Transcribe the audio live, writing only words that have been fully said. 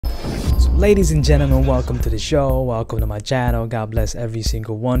Ladies and gentlemen, welcome to the show. Welcome to my channel. God bless every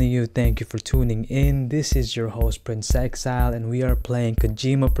single one of you. Thank you for tuning in. This is your host PrincExile, and we are playing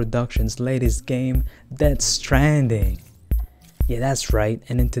Kojima Productions' latest game, Death Stranding. Yeah, that's right.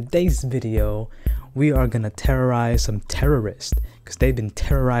 And in today's video, we are gonna terrorize some terrorists because they've been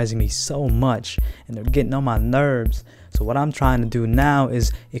terrorizing me so much and they're getting on my nerves. So what I'm trying to do now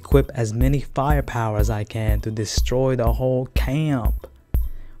is equip as many firepower as I can to destroy the whole camp.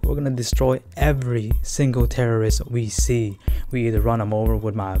 We're gonna destroy every single terrorist we see. We either run them over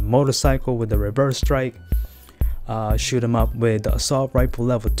with my motorcycle with the reverse strike, shoot them up with the assault rifle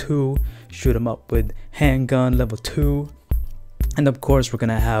level 2, shoot them up with handgun level 2, and of course we're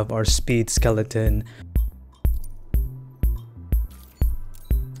gonna have our speed skeleton.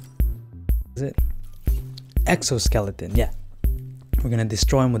 Is it exoskeleton? Yeah, we're gonna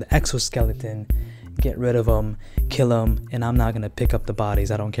destroy them with the exoskeleton, get rid of them, kill them, and I'm not gonna pick up the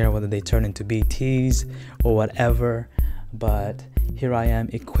bodies. I don't care whether they turn into BTs or whatever, but here I am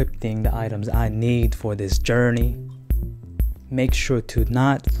equipping the items I need for this journey. Make sure to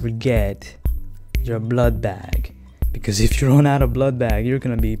not forget your blood bag, because if you run out of blood bag, you're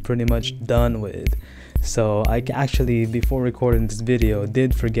gonna be pretty much done with. So I actually, before recording this video,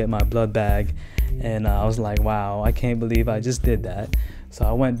 did forget my blood bag, and I was like, wow, I can't believe I just did that. So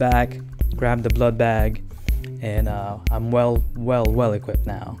I went back, grabbed the blood bag, and I'm well equipped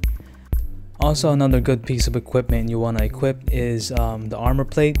now. Also, another good piece of equipment you want to equip is the armor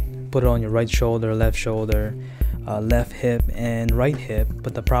plate. Put it on your right shoulder, left shoulder, left hip, and right hip.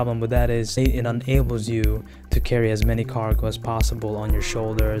 But the problem with that is it enables you to carry as many cargo as possible on your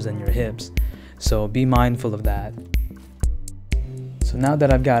shoulders and your hips. So be mindful of that. So now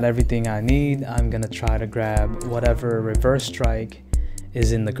that I've got everything I need, I'm gonna try to grab whatever reverse strike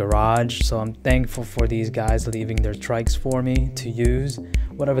is in the garage. So I'm thankful for these guys leaving their trikes for me to use,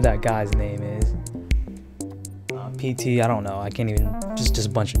 whatever that guy's name is. PT, I don't know, I can't even, just a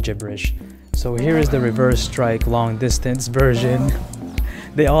bunch of gibberish. So here is the reverse strike long distance version.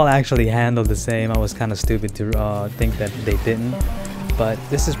 They all actually handle the same. I was kind of stupid to think that they didn't, but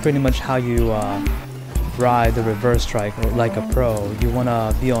this is pretty much how you ride the reverse strike like a pro. You want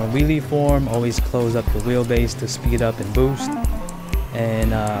to be on wheelie form, always close up the wheelbase to speed up and boost,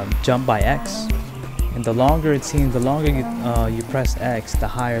 and jump by X. And the longer it seems, the longer you press X, the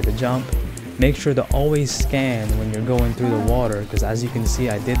higher the jump. Make sure to always scan when you're going through the water, because as you can see,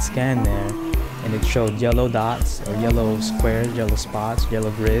 I did scan there and it showed yellow dots or yellow squares, yellow spots,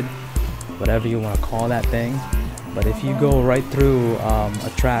 yellow grid, whatever you want to call that thing. But if you go right through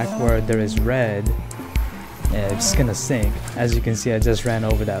a track where there is red, it's gonna sink. As you can see, I just ran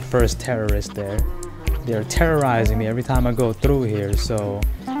over that first terrorist there. They're terrorizing me every time I go through here. So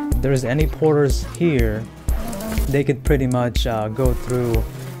if there's any porters here, they could pretty much go through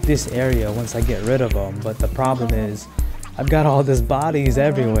this area once I get rid of them. But the problem is I've got all these bodies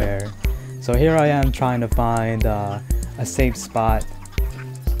everywhere. So here I am trying to find a safe spot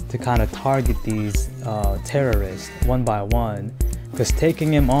to kind of target these terrorists one by one, because taking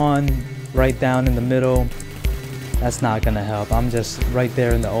them on right down in the middle, that's not gonna help. I'm just right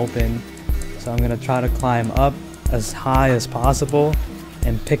there in the open. So I'm gonna try to climb up as high as possible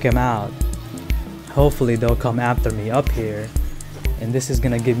and pick them out. Hopefully they'll come after me up here, and this is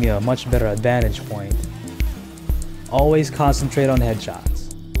gonna give me a much better advantage point. Always concentrate on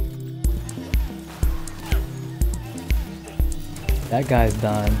headshots. That guy's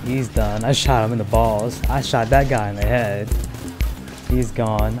done. He's done. I shot him in the balls. I shot that guy in the head. He's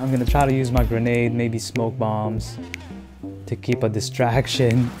gone. I'm gonna try to use my grenade, maybe smoke bombs, to keep a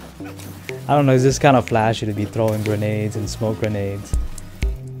distraction. I don't know, it's just kind of flashy to be throwing grenades and smoke grenades.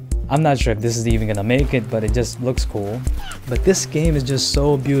 I'm not sure if this is even gonna make it, but it just looks cool. But this game is just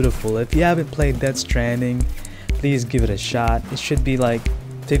so beautiful. If you haven't played Death Stranding, please give it a shot. It should be like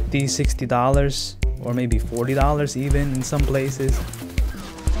 $50, $60, or maybe $40 even in some places.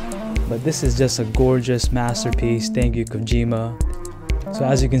 But this is just a gorgeous masterpiece. Thank you, Kojima. So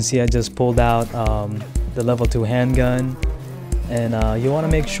as you can see, I just pulled out the level 2 handgun. And you want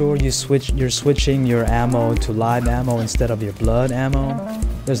to make sure you're switching your ammo to live ammo instead of your blood ammo.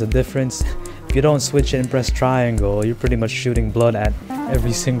 There's a difference. If you don't switch it and press triangle, you're pretty much shooting blood at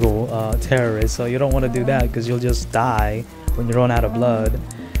every single terrorist. So you don't want to do that, because you'll just die when you run out of blood.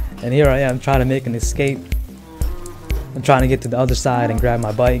 And here I am trying to make an escape. I'm trying to get to the other side and grab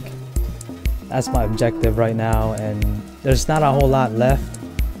my bike. That's my objective right now, and there's not a whole lot left.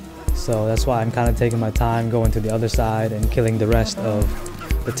 So that's why I'm kind of taking my time going to the other side and killing the rest of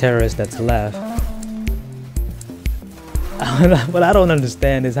the terrorists that's left. What I don't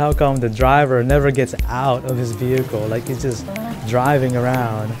understand is how come the driver never gets out of his vehicle. Like, he's just driving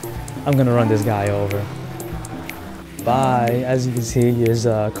around. I'm gonna run this guy over. Bye. As you can see, his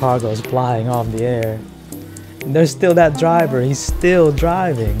cargo is flying off the air. And there's still that driver. He's still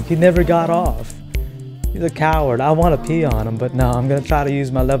driving. He never got off. He's a coward. I want to pee on him, but no. I'm gonna try to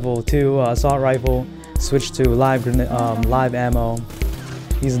use my level 2 assault rifle. Switch to live ammo.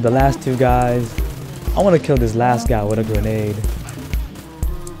 These are the last two guys. I want to kill this last guy with a grenade.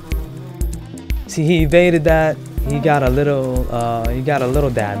 See, he evaded that. He got a little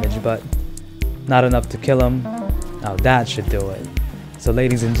damage, but not enough to kill him. Now that should do it. So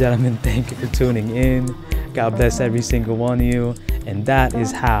ladies and gentlemen, thank you for tuning in. God bless every single one of you. And that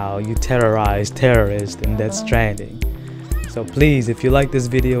is how you terrorize terrorists in Death Stranding. So please, if you like this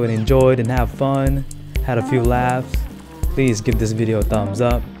video and enjoyed and have fun, had a few laughs, please give this video a thumbs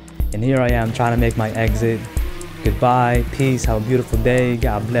up. And here I am trying to make my exit. Goodbye, peace, have a beautiful day.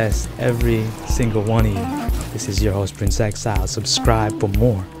 God bless every single one of you. This is your host, PrincExile. Subscribe for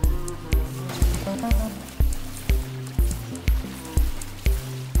more.